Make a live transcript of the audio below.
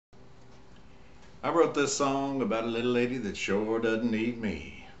I wrote this song about a little lady that sure doesn't need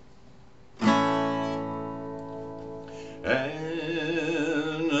me. Anastacia,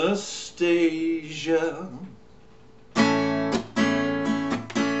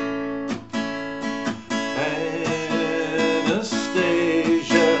 Anastacia,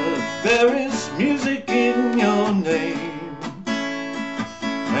 there is music in your name.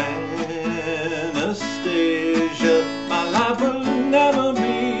 Anastacia, my life will never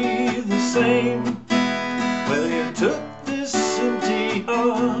be the same. Well, you took this empty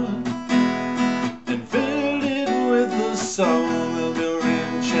heart and filled it with the song of your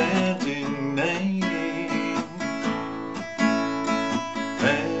enchanting name.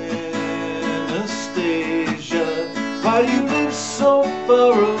 Anastacia, why you live so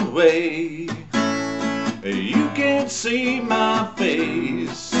far away? You can't see my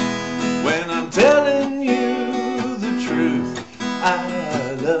face when I'm telling you the truth.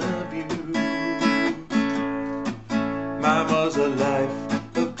 I love you. Mine was a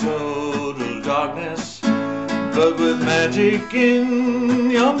life of total darkness, but with magic in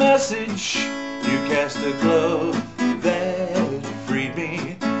your message, you cast a glow that freed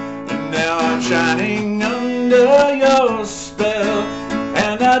me. And now I'm shining under your spell,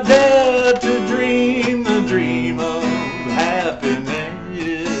 and I dare to dream the dream of happiness.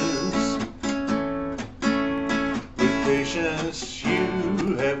 With patience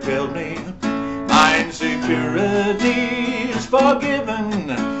you have held me, my insecurity is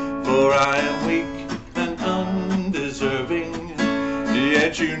forgiven, for I am weak and undeserving,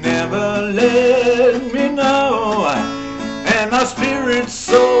 yet you never let me know, and my spirit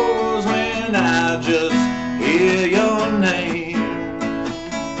soars when I just hear your name.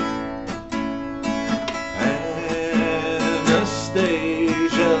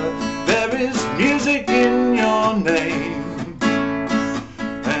 Anastacia, there is music in your name.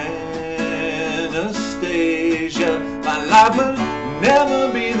 Anastacia, my life will never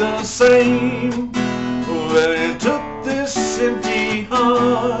be the same. Well, you took this empty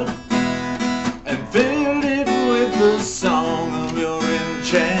heart and filled it with the song of your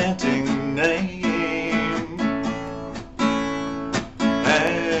enchanting name.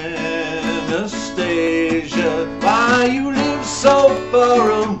 Anastacia, why you live so far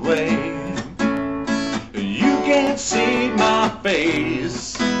away? You can't see my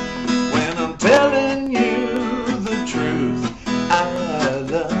face when I'm telling you the truth. I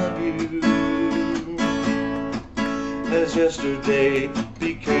love you. As yesterday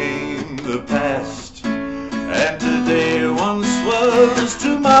became the past, and today once was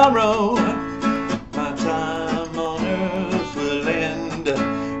tomorrow, my time on earth will end,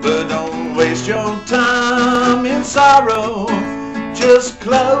 but don't waste your time in sorrow. Just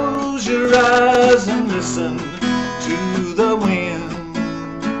close your eyes and listen to the wind,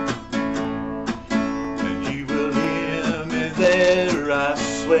 and you will hear me there, I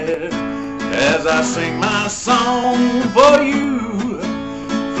swear, as I sing my song for you,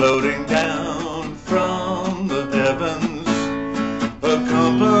 floating down from the heavens,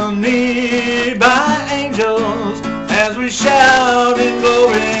 accompanied by angels, as we shout in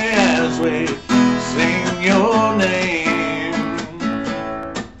glory, as we sing your name.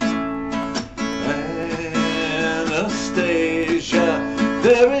 Anastacia,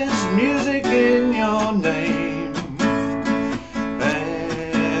 there is music in your name.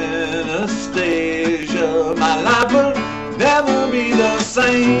 Anastacia, my life will never be the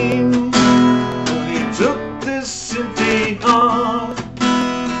same.